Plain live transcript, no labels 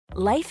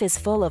Life is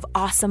full of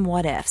awesome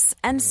what-ifs,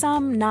 and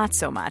some not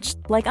so much,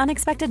 like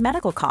unexpected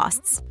medical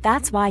costs.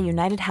 That's why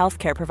United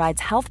Healthcare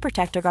provides Health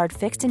Protector Guard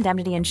fixed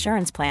indemnity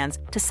insurance plans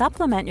to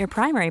supplement your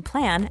primary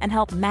plan and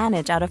help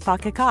manage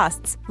out-of-pocket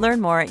costs.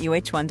 Learn more at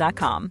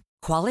uh1.com.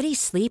 Quality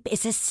sleep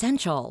is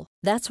essential.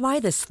 That's why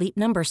the Sleep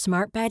Number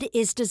Smart Bed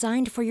is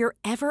designed for your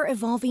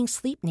ever-evolving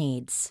sleep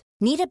needs.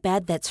 Need a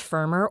bed that's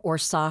firmer or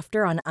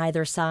softer on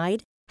either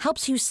side?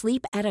 Helps you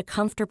sleep at a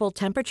comfortable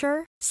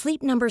temperature?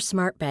 Sleep Number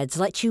Smart Beds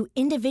let you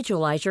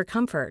individualize your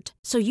comfort,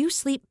 so you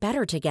sleep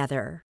better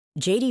together.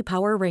 J.D.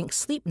 Power ranks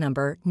Sleep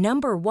Number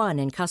number 1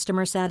 in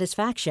customer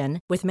satisfaction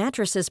with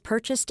mattresses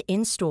purchased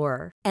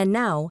in-store. And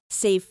now,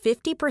 save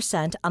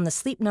 50% on the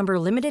Sleep Number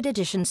Limited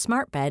Edition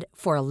Smart Bed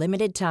for a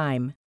limited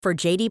time. For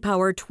J.D.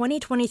 Power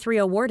 2023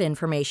 award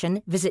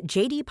information, visit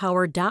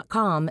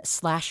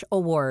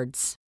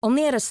jdpower.com/awards.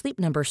 Only at a Sleep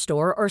Number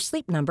store or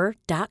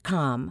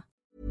sleepnumber.com.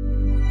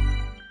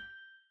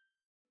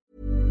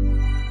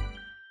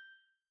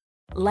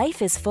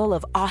 Life is full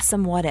of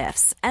awesome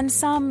what-ifs, and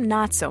some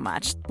not so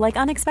much, like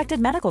unexpected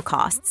medical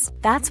costs.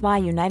 That's why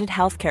United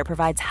Healthcare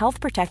provides Health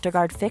Protector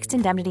Guard fixed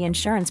indemnity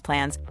insurance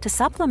plans to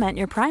supplement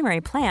your primary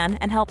plan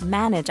and help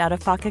manage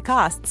out-of-pocket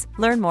costs.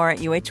 Learn more at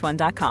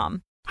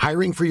uh1.com.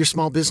 Hiring for your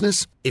small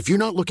business? If you're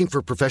not looking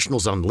for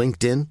professionals on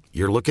LinkedIn,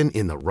 you're looking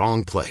in the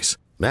wrong place.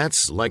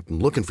 That's like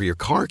looking for your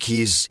car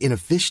keys in a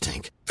fish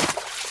tank.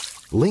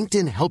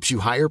 LinkedIn helps you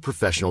hire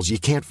professionals you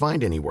can't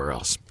find anywhere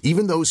else,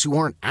 even those who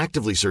aren't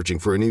actively searching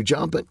for a new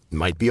job but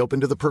might be open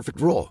to the perfect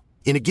role.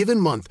 In a given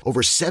month,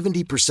 over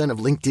 70% of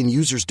LinkedIn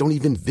users don't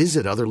even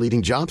visit other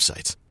leading job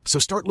sites. So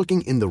start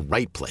looking in the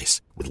right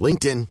place. With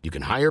LinkedIn, you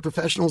can hire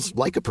professionals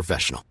like a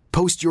professional.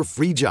 Post your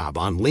free job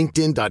on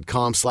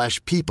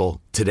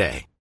linkedin.com/people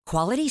today.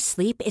 Quality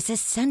sleep is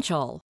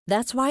essential.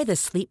 That's why the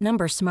Sleep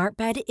Number Smart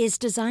Bed is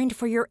designed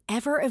for your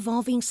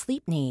ever-evolving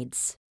sleep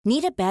needs.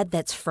 Need a bed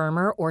that's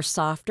firmer or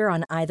softer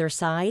on either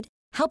side?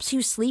 Helps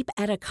you sleep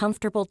at a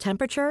comfortable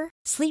temperature?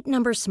 Sleep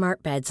Number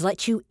Smart Beds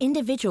let you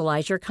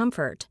individualize your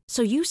comfort,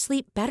 so you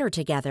sleep better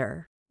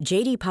together.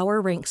 J.D. Power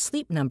ranks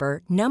Sleep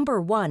Number number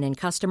 1 in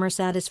customer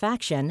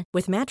satisfaction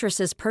with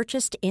mattresses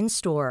purchased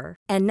in-store.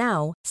 And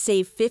now,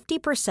 save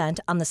 50%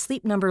 on the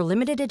Sleep Number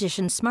Limited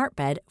Edition Smart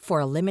Bed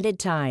for a limited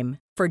time.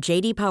 For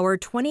J.D. Power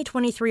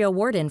 2023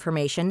 award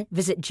information,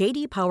 visit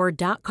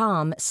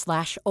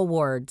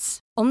jdpower.com/awards.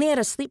 Only at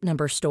a Sleep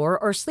Number store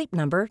or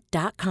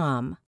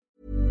sleepnumber.com.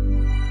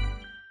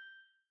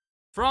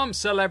 From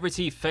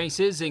celebrity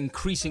faces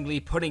increasingly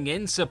putting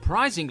in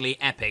surprisingly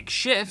epic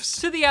shifts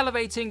to the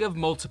elevating of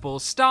multiple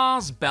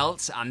stars,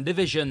 belts, and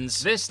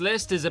divisions, this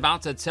list is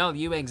about to tell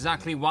you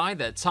exactly why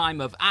the time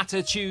of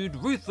attitude,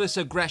 ruthless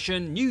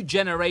aggression, new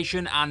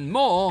generation, and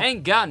more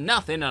ain't got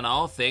nothing on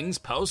all things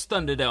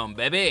post-ThunderDome,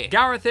 baby.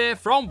 Gareth here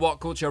from What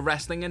Culture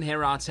Wrestling, and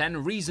here are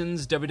 10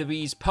 reasons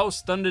WWE's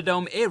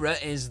post-ThunderDome era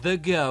is the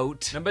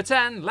GOAT. Number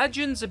 10,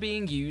 legends are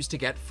being used to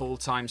get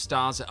full-time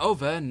stars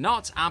over,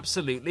 not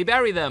absolutely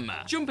bury them.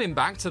 Jumping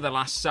back to the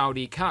last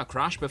Saudi car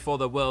crash before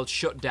the world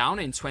shut down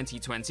in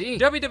 2020,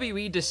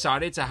 WWE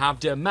decided to have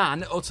The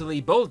Man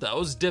utterly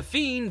bulldoze The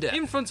Fiend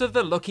in front of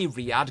the lucky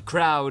Riyadh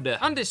crowd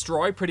and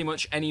destroy pretty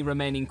much any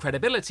remaining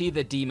credibility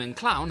the Demon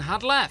Clown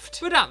had left.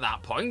 But at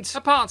that point,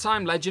 a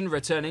part-time legend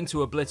returning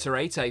to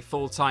obliterate a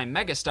full-time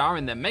megastar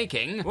in the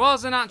making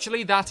wasn't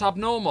actually that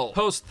abnormal.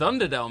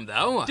 Post-ThunderDome,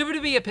 though,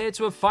 WWE appeared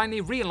to have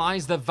finally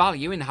realized the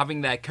value in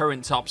having their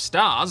current top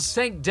stars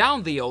take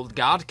down the old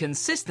guard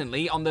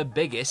consistently on the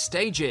biggest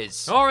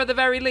stages. Or at the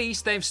very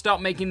least, they've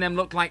stopped making them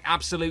look like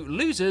absolute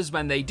losers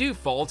when they do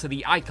fall to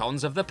the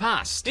icons of the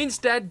past.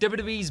 Instead,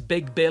 WWE's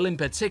Big Bill in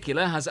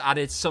particular has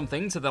added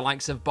something to the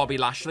likes of Bobby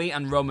Lashley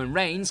and Roman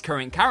Reigns'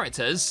 current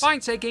characters by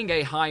taking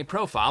a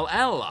high-profile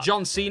L.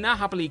 John Cena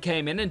happily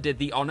came in and did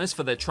the honors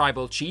for the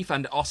Tribal Chief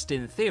and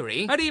Austin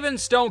Theory, and even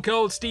Stone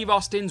Cold Steve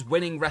Austin's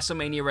winning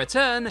WrestleMania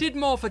return did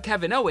more for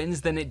Kevin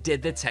Owens than it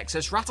did the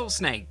Texas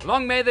Rattlesnake.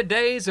 Long may the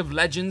days of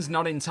legends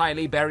not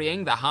entirely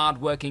burying the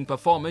hard-working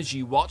performers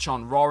you watch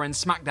on Raw and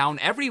SmackDown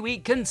every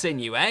week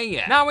continue,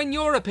 eh? Now, in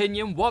your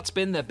opinion, what's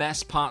been the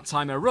best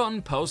part-timer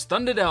run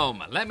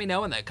post-ThunderDome? Let me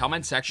know in the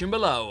comment section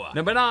below.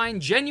 Number 9,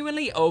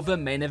 genuinely over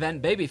main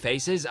event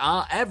babyfaces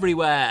are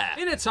everywhere.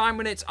 In a time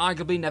when it's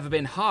arguably never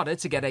been harder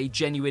to get a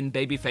genuine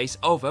babyface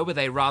over with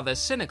a rather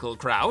cynical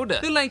crowd,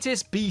 the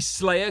latest Beast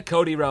Slayer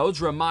Cody Rhodes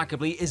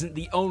remarkably isn't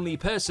the only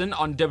person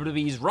on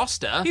WWE's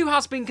roster who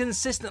has been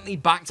consistently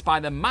backed by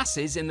the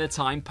masses in the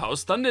time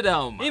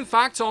post-ThunderDome. In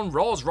fact, on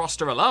Raw's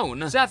roster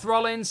alone, Seth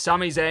Rollins,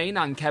 Sami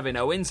Zayn, and Kevin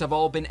Owens have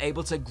all been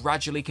able to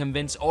gradually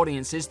convince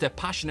audiences to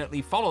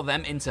passionately follow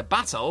them into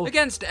battle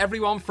against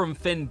everyone from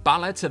Finn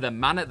Balor to the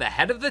man at the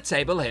head of the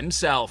table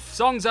himself.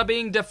 Songs are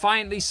being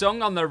defiantly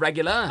sung on the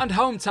regular, and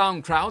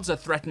hometown crowds are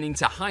threatening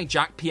to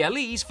hijack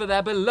PLEs for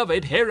their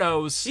beloved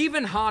heroes.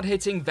 Even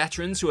hard-hitting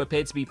veterans who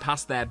appear to be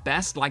past their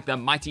best, like the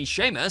mighty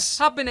Sheamus,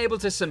 have been able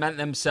to cement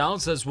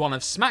themselves as one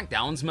of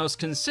SmackDown's most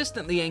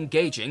consistently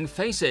engaging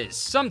faces.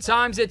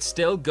 Sometimes it's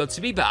still good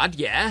to be bad,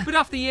 yeah, but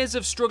after years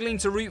of struggling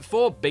to root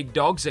for big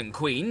dogs and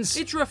queens,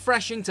 it's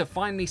refreshing to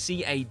finally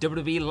see a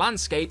WWE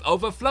landscape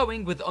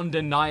overflowing with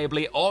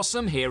undeniably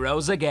awesome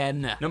heroes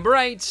again. Number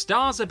 8,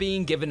 stars are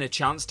being given a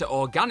chance to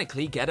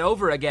organically get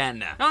over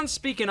again. And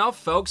speaking of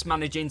folks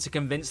managing to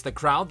convince the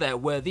crowd they're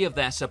worthy of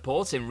their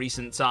support in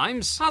recent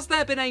times, has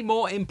there been a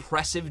more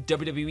impressive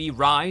WWE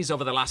rise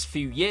over the last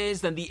few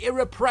years than the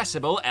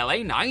irrepressible LA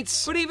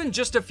Knights? But even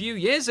just a few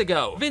years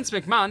ago, Vince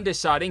McMahon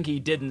deciding he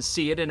didn't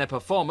see it in a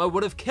performer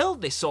would have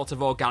killed this sort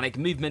of organic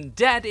movement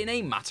dead in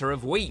a matter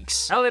of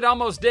weeks. Hell, it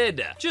almost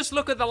did. Just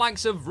look at the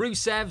likes of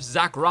Rusev,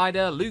 Zack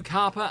Ryder, Luke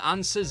Harper,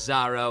 and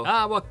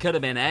Cesaro. What could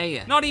have been,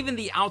 eh? Not even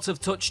the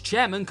out-of-touch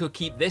chairman could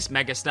keep this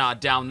megastar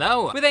down,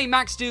 though, with a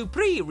Max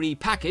Dupree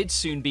repackaged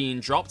soon being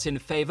dropped in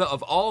favor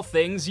of all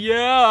things,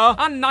 yeah!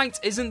 And Knight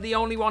isn't the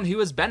only one who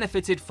has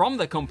benefited from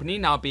the company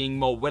now being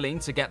more willing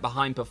to get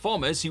behind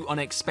performers who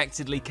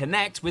unexpectedly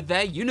connect with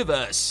their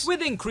universe,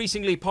 with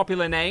increasingly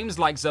popular names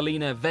like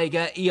Zelina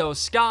Vega, Io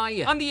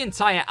Sky, and the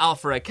entire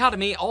Alpha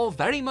Academy all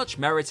very much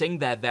meriting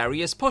their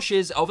various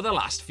pushes over the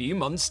last few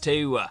months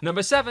too.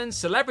 Number 7,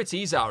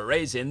 celebrities are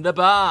raising the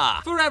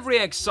bar. For every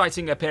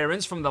exciting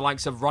appearance from the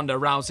likes of Ronda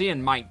Rousey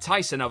and Mike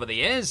Tyson over the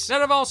years, there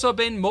have also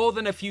been more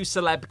than a few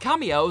celeb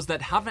cameos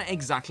that haven't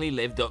exactly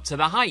lived up to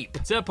the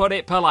hype, to put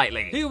it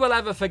politely. Who will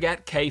ever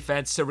forget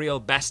K-Fed's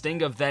surreal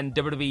besting of then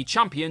WWE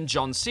champion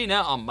John Cena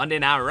on Monday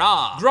Night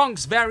Raw,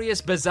 Gronk's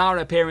various bizarre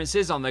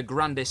appearances on the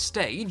grandest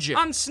stage,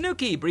 and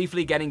Snooki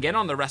briefly getting in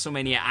on the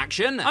WrestleMania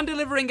action and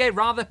delivering a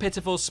rather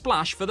pitiful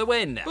splash for the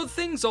win. But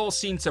things all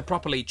seem to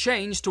properly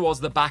change towards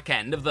the back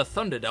end of the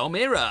Thunderdome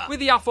era, with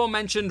the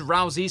aforementioned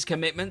Rousey's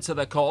commitment to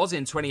the cause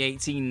in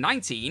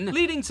 2018-19,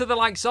 leading to the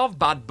likes of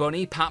Bad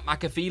Bunny, Pat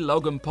McAfee,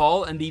 Logan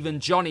Paul, and even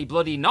Johnny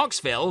Bloody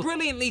Knoxville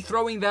brilliantly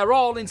throwing their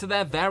all into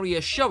their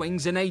various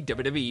showings in a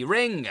WWE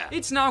ring.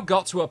 It's now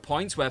got to a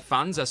point where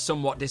fans are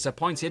somewhat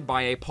disappointed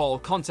by a pole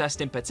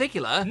contest in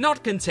particular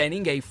not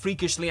containing a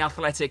freakishly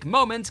athletic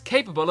moment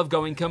capable of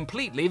going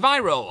completely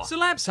viral.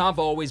 Celebs have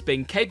always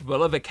been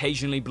capable of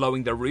occasionally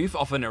blowing the roof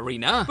off an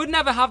arena, but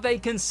never have they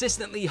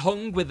consistently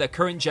hung with the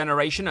current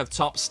generation of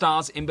top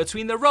stars in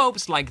between the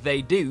ropes like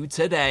they do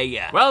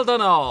today. Well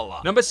done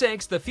all. Number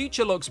 6, the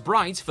future looks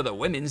bright for the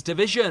women's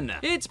division.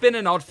 It's been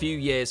an odd few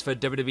years for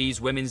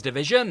WWE's women's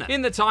division.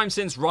 In the time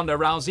since Ronda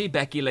Rousey,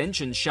 Becky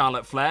Lynch, and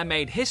Charlotte Flair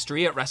made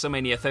history at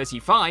WrestleMania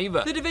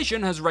 35, the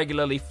division has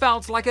regularly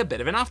felt like a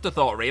bit of an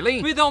afterthought,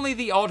 really, with only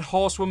the odd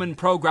Horsewoman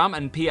program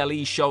and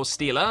PLE show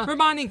stealer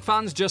reminding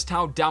fans just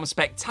how damn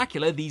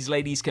spectacular these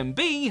ladies can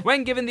be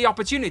when given the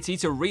opportunity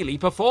to really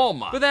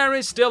perform. But there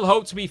is still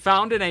hope to be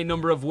found in a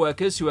number of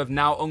workers who have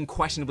now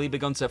unquestionably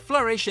begun to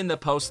flourish in the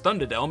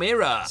post-ThunderDome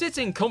era.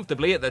 Sitting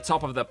comfortably at the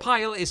top of the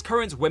pile is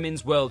current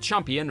women's world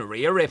champion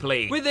Rhea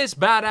Ripley, with this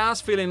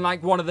badass feeling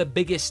like one of the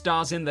biggest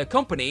stars in the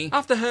company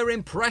after her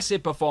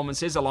impressive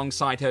performances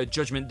alongside her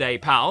Judgment Day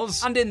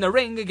pals, and in the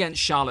ring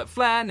against Charlotte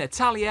Flair,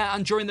 Natalya,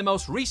 and during the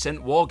most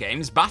recent War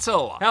Games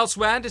battle.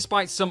 Elsewhere,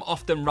 despite some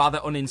often rather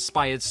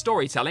uninspired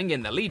storytelling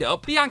in the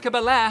lead-up, Bianca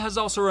Belair has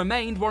also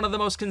remained one of the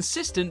most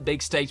consistent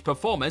big stage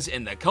performers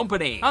in the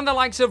company, and the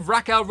likes of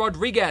Raquel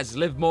Rodriguez,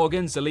 Liv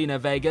Morgan, Zelina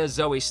Vega,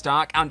 Zoe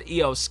Stark, and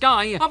Io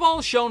Sky have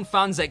all shown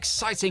fans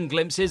exciting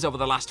glimpses over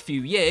the last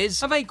few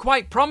years of a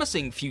quite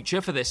promising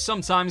future for this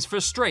sometimes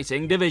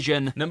frustrating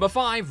division. Number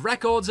 5,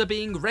 records are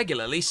being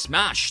regularly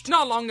smashed.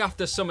 Not long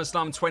after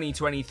SummerSlam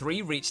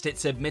 2023 reached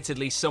its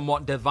admittedly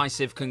somewhat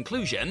divisive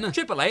conclusion,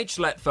 Triple H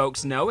let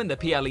folks know in the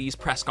PLE's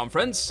press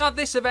conference that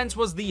this event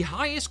was the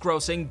highest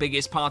grossing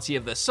biggest party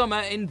of the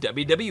summer in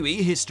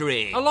WWE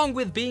history, along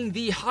with being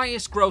the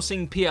highest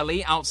grossing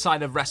PLE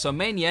outside of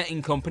WrestleMania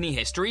in company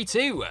history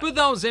too. But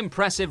those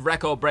impressive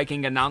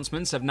record-breaking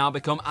announcements have now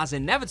become as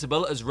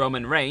inevitable as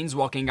Roman Reigns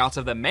walking out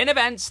of the main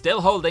event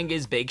still holding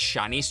his big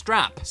shiny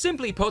strap.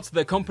 Simply put,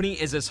 the company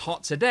is as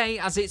hot today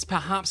as it's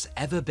perhaps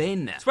ever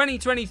been.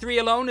 2023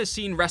 alone has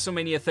seen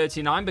WrestleMania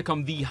 39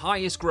 become the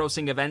highest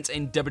grossing event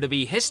in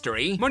WWE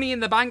history, Money in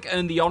the Bank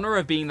earned the honor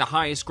of being the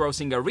highest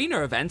grossing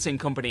arena event in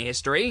company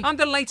history, and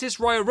the latest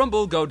Royal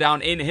Rumble go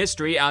down in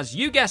history as,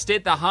 you guessed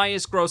it, the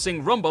highest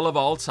grossing Rumble of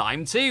all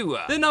time too.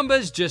 The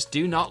numbers just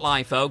do not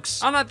lie,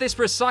 folks. And at this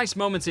precise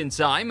moment in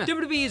time,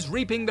 WWE is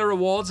reaping the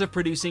rewards of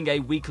producing a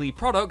weekly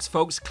product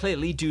folks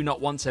clearly do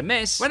not want to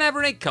miss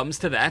whenever it comes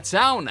to their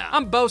town,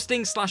 and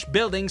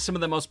boasting/building some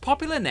of the most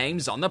popular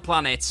names on the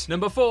planet.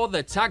 Number 4,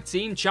 the Tag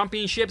Team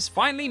Championships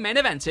finally main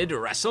evented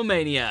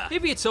WrestleMania.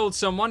 If you told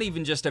someone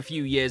even just a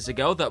few years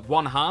ago that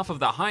one half of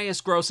the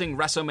highest grossing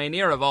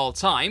WrestleMania of all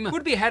time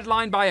would be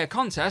headlined by a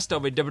contest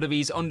over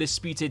WWE's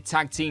undisputed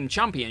Tag Team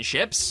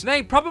Championships,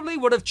 they probably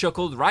would have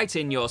chuckled right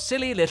in your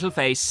silly little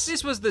face.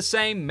 This was the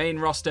same main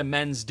roster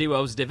men's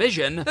duos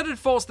division that had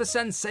forced the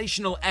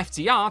sensational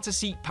FTR to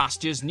seek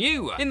pastures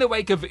new, in the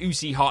wake of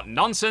Usi hot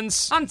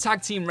nonsense, and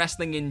tag team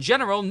wrestling in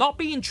general not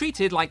being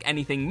treated like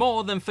anything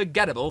more than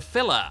forgettable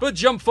filler. But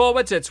jump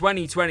forward to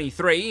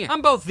 2023,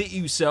 and both the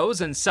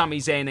Usos and Sami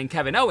Zayn and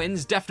Kevin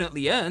Owens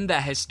definitely earned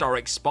their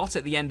historic spot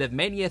at the end of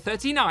Mania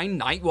 39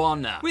 Night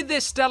 1. With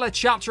this stellar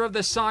chapter of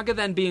the saga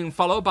then being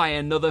followed by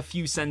another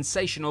few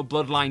sensational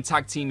Bloodline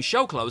tag team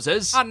show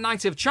closers at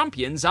Night of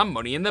Champions and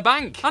Money in the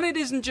Bank. And it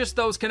isn't just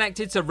those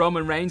connected to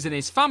Roman Reigns and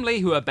his family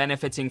who are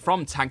benefiting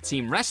from tag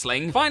team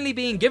wrestling finally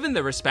being given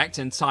the respect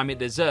and time it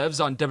deserves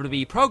on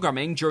WWE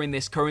programming during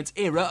this current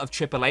era of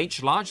Triple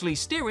H largely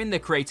steering the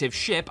creative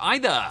ship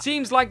either.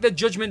 Teams like the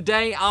Judgment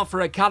Day, Alpha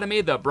Academy,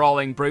 the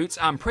Brawling Brutes,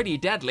 and Pretty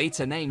Deadly,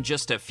 to name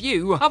just a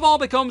few, have all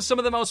become some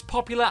of the most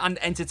popular and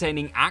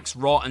entertaining acts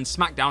Raw and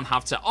SmackDown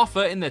have to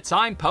offer in the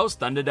time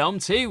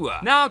post-ThunderDome 2.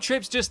 Now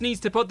Trips just needs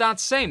to put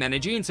that same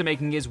energy into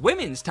making his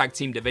women's tag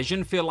team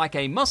division feel like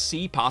a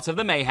must-see part of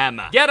the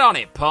mayhem. Get on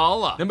it,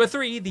 Paul! Number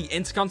 3, the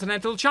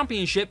Intercontinental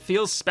Championship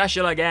feels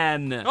special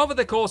again. Over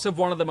the course of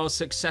one of the most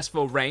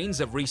successful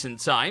reigns of recent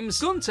times,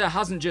 Gunther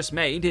hasn't just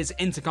made his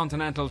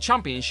Intercontinental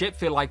Championship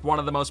feel like one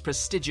of the most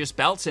prestigious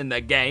belts in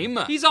the game,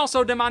 he's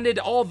also demanded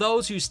all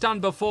those who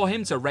stand before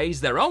him to raise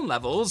their own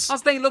levels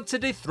as they look to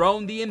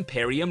dethrone the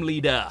Imperium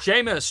leader.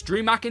 Sheamus,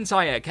 Drew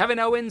McIntyre, Kevin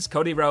Owens,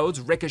 Cody Rhodes,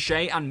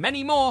 Ricochet, and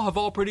many more have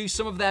all produced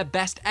some of their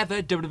best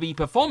ever WWE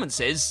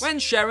performances when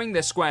sharing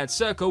the squared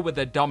circle with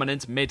the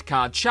dominant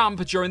mid-card champ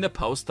during the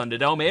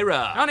post-ThunderDome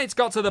era. And it's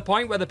got to the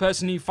point where the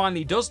person who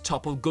finally does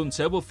topple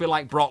Gunther will feel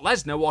like Brock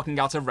Lesnar walking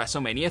out of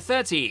WrestleMania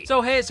 30.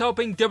 So here's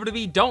hoping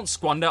WWE don't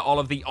squander all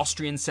of the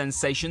Austrian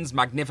sensation's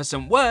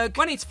magnificent work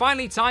when it's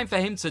finally time for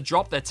him to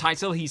drop the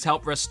title he's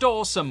helped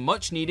restore some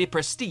much-needed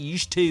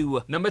prestige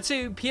to. Number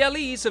 2,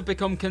 PLEs have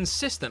become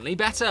consistently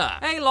better.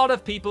 A lot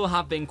of people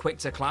have been quick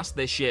to class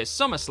this year's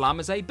SummerSlam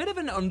as a bit of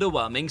an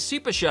underwhelming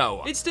super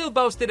show. It still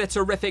boasted a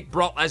terrific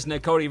Brock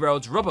Lesnar-Cody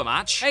Rhodes rubber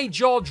match, a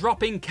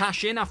jaw-dropping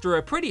cash-in after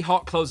a pretty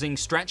hot closing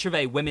stretch of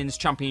a women's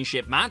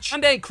championship match,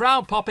 and a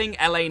crowd-popping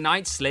LA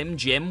Knight Slim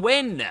Jim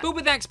win. But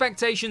with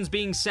expectations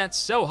being set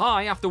so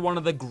high after one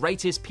of the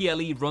greatest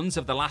PLE runs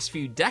of the last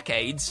few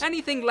decades,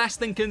 anything less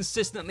than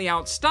consistently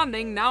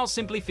outstanding now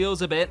simply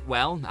feels a bit,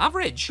 well,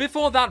 average.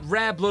 Before that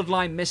rare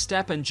bloodline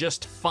misstep and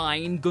just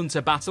fine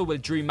Gunther battle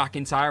with Drew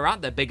McIntyre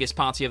at the biggest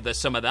party of the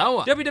summer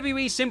though,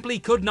 WWE simply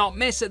could not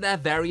miss at their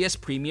various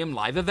premium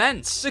live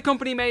events. The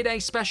company made a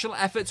special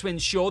effort to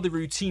ensure the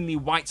routinely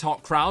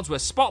white-hot crowds were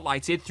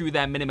spotlighted through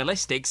their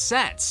minimalistic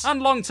sets,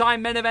 and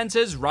longtime main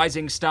eventers,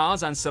 rising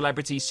stars, and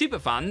celebrity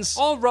superfans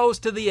all rose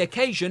to the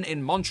occasion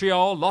in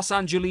Montreal, Los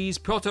Angeles,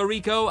 Puerto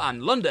Rico,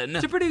 and London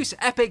to produce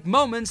epic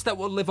moments that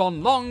will live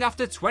on long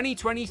after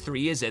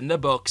 2023 is in the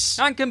books.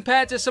 And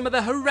compared to some of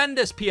the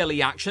horrendous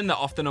PLE action that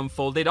often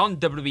unfolded on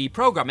WWE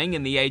programming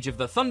in the age of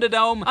the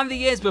Thunderdome and the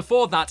years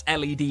before that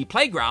LED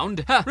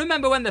playground,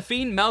 remember when The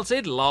Fiend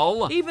melted,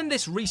 lol? Even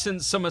this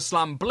recent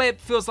SummerSlam blip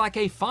feels like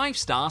a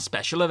 5-star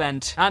special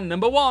event. And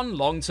number 1,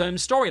 long-term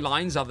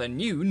storylines are the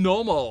new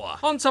normal.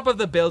 On top of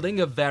the building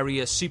of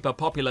various super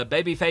popular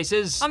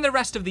babyfaces and the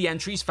rest of the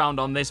entries found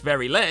on this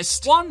very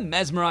list, one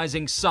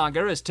mesmerizing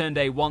saga has turned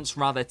a once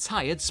rather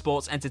tired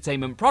sports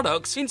entertainment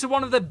product into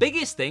one of the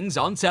biggest things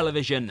on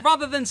television.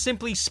 Rather than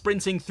simply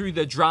sprinting through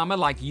the drama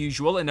like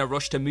usual in a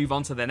rush to move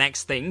on to the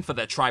next thing for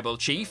the tribal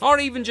chief, or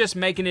even just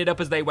making it up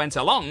as they went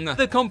along,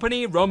 the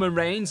company, Roman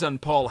Reigns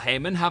and Paul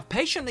Heyman have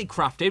patiently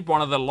crafted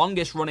one of the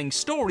longest running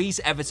stories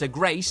ever to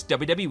grace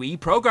WWE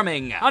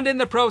programming. And in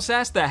the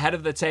process, the head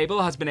of the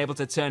table has been able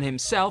to turn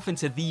himself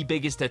into the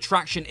biggest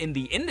attraction in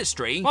the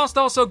industry, whilst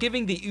also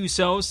giving the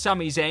Usos,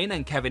 Sami Zayn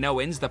and Kevin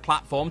Owens the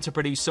platform to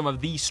produce some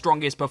of the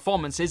strongest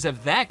performances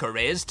of their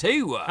careers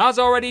too. As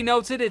already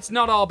noted, it's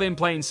not all been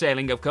plain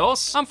sailing of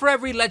course, and for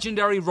every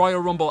legendary Royal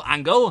Rumble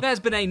angle, there's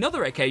been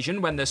another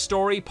occasion when the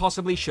story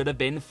possibly should have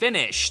been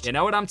finished. You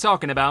know what I'm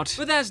talking about.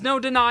 But there's no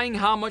denying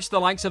how much the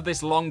likes of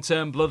this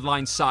long-term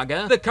bloodline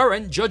saga, the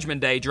current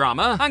Judgment Day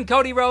drama, and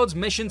Cody Rhodes'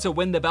 mission to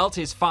win the belt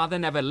his father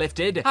never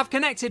lifted have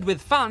connected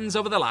with fans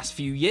over the last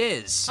few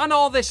years. And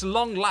all this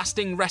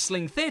long-lasting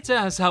wrestling theatre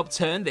has helped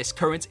turn this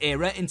current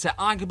era into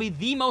arguably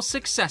the most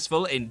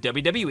successful in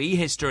WWE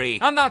history.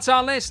 And that's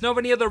our list. Know of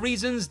any other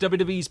reasons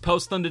WWE's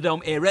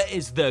post-ThunderDome era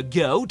is the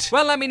GOAT?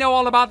 Well, let me know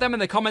all about them in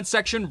the comments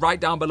section right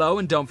down below,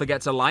 and don't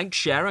forget to like,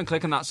 share, and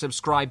click on that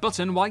subscribe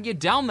button while you're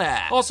down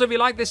there. Also, if you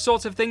like this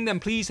sort of thing, then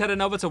please head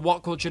on over to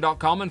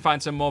whatculture.com and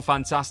find some more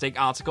fantastic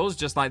articles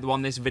just like the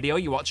one this video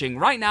you're watching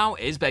right now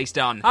is based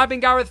on. I've been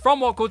Gareth from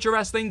What Culture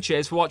Wrestling.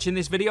 Cheers for watching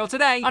this video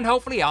today, and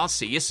hopefully I'll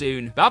see you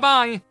soon.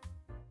 Bye-bye!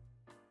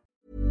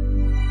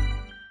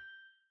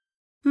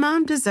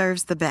 Mom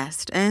deserves the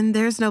best, and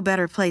there's no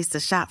better place to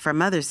shop for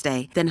Mother's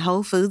Day than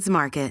Whole Foods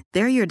Market.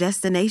 They're your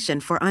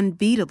destination for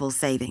unbeatable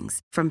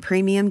savings, from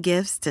premium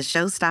gifts to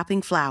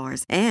show-stopping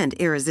flowers and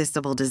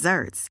irresistible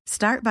desserts.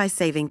 Start by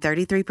saving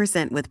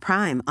 33% with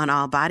Prime on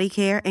all body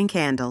care and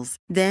candles.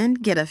 Then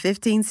get a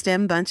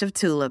 15-stem bunch of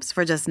tulips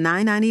for just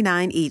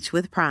 $9.99 each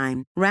with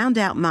Prime. Round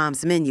out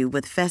Mom's menu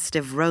with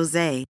festive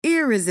rosé,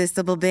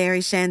 irresistible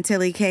berry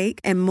chantilly cake,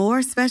 and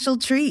more special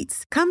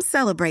treats. Come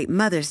celebrate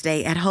Mother's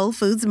Day at Whole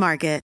Foods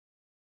Market.